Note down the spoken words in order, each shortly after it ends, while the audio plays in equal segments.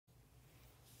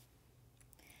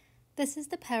This is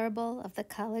the parable of the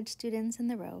college students and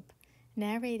the rope,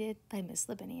 narrated by Miss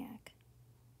Labiniak.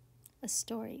 A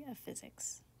story of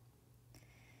physics.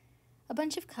 A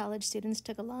bunch of college students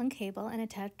took a long cable and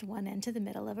attached one end to the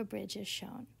middle of a bridge as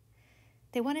shown.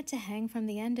 They wanted to hang from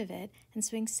the end of it and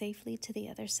swing safely to the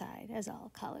other side, as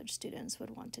all college students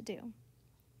would want to do.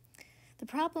 The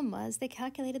problem was they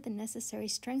calculated the necessary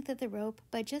strength of the rope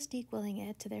by just equaling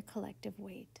it to their collective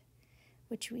weight,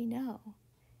 which we know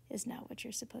is not what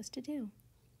you're supposed to do.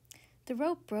 The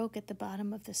rope broke at the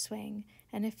bottom of the swing,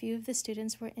 and a few of the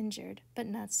students were injured, but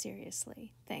not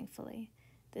seriously, thankfully.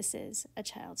 This is a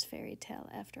child's fairy tale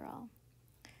after all.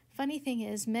 Funny thing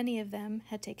is, many of them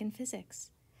had taken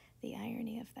physics. The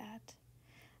irony of that.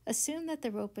 Assume that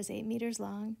the rope was 8 meters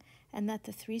long and that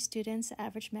the 3 students'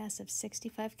 average mass of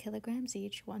 65 kilograms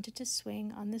each wanted to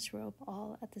swing on this rope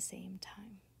all at the same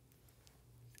time.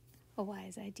 A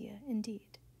wise idea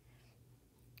indeed.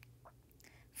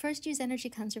 First, use energy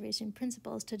conservation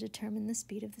principles to determine the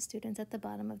speed of the students at the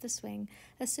bottom of the swing,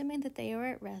 assuming that they are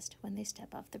at rest when they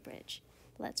step off the bridge.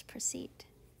 Let's proceed.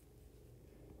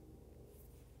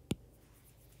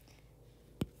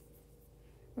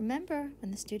 Remember,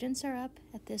 when the students are up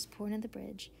at this point of the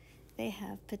bridge, they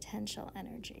have potential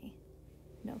energy,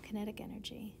 no kinetic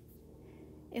energy.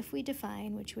 If we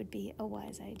define, which would be a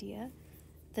wise idea,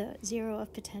 the zero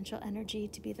of potential energy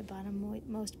to be the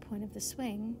bottommost point of the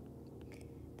swing,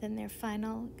 then their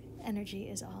final energy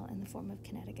is all in the form of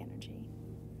kinetic energy.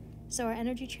 So our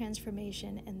energy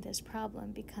transformation in this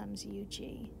problem becomes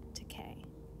UG to K.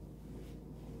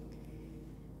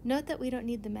 Note that we don't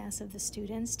need the mass of the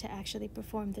students to actually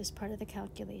perform this part of the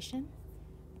calculation.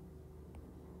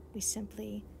 We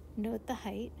simply note the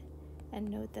height and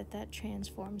note that that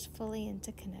transforms fully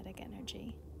into kinetic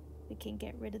energy. We can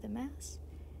get rid of the mass,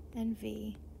 and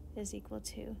V is equal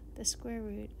to the square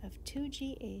root of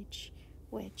 2GH,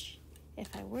 which,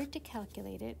 if I were to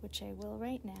calculate it, which I will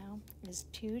right now, is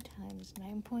 2 times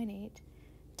 9.8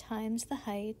 times the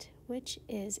height, which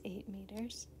is 8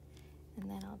 meters. And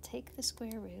then I'll take the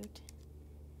square root,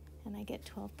 and I get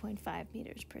 12.5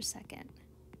 meters per second,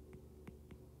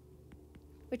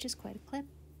 which is quite a clip.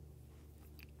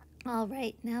 All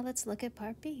right, now let's look at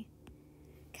part B.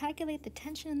 Calculate the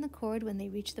tension in the cord when they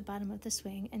reach the bottom of the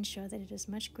swing and show that it is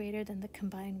much greater than the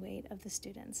combined weight of the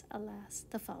students. Alas,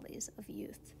 the follies of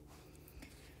youth.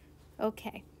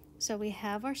 Okay, so we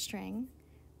have our string,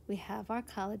 we have our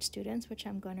college students, which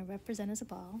I'm going to represent as a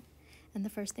ball, and the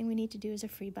first thing we need to do is a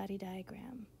free body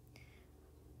diagram.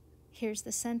 Here's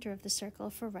the center of the circle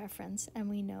for reference, and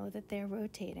we know that they're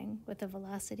rotating with a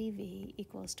velocity v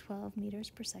equals 12 meters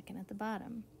per second at the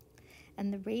bottom.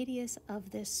 And the radius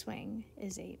of this swing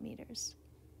is 8 meters.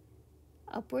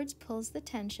 Upwards pulls the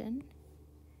tension,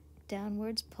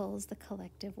 downwards pulls the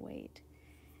collective weight.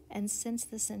 And since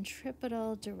the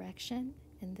centripetal direction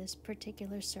in this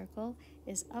particular circle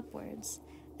is upwards,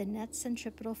 the net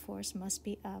centripetal force must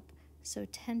be up, so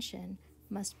tension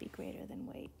must be greater than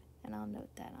weight. And I'll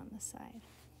note that on the side.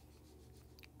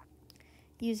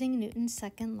 Using Newton's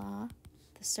second law,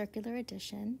 the circular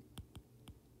addition,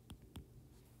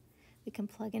 we can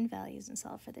plug in values and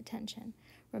solve for the tension.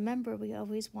 Remember, we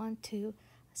always want to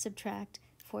subtract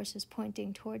forces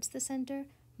pointing towards the center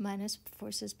minus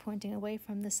forces pointing away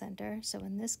from the center. So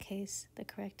in this case, the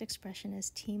correct expression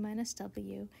is T minus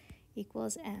W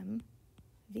equals M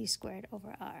V squared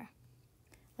over R.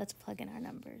 Let's plug in our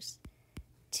numbers.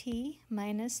 T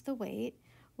minus the weight,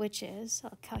 which is,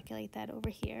 I'll calculate that over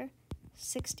here,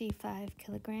 65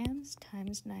 kilograms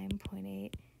times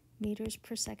 9.8 meters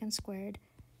per second squared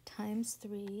times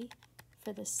 3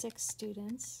 for the 6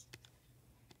 students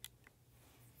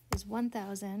is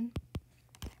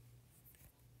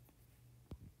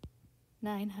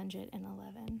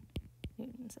 1,911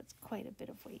 newtons. That's quite a bit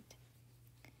of weight.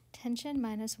 Tension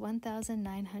minus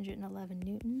 1,911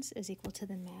 newtons is equal to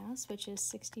the mass, which is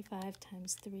 65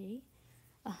 times 3,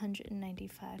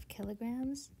 195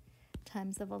 kilograms,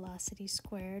 times the velocity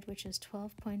squared, which is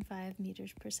 12.5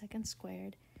 meters per second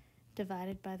squared,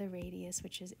 divided by the radius,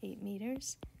 which is 8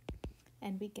 meters.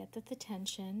 And we get that the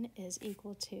tension is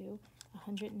equal to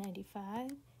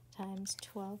 195 times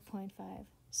 12.5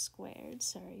 squared,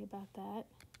 sorry about that,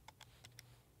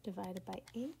 divided by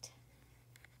 8,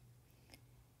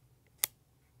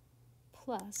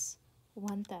 plus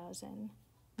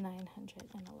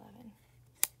 1,911,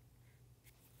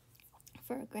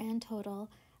 for a grand total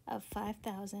of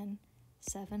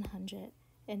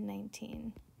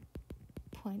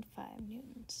 5,719.5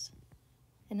 newtons.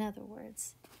 In other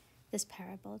words, this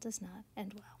parable does not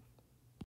end well.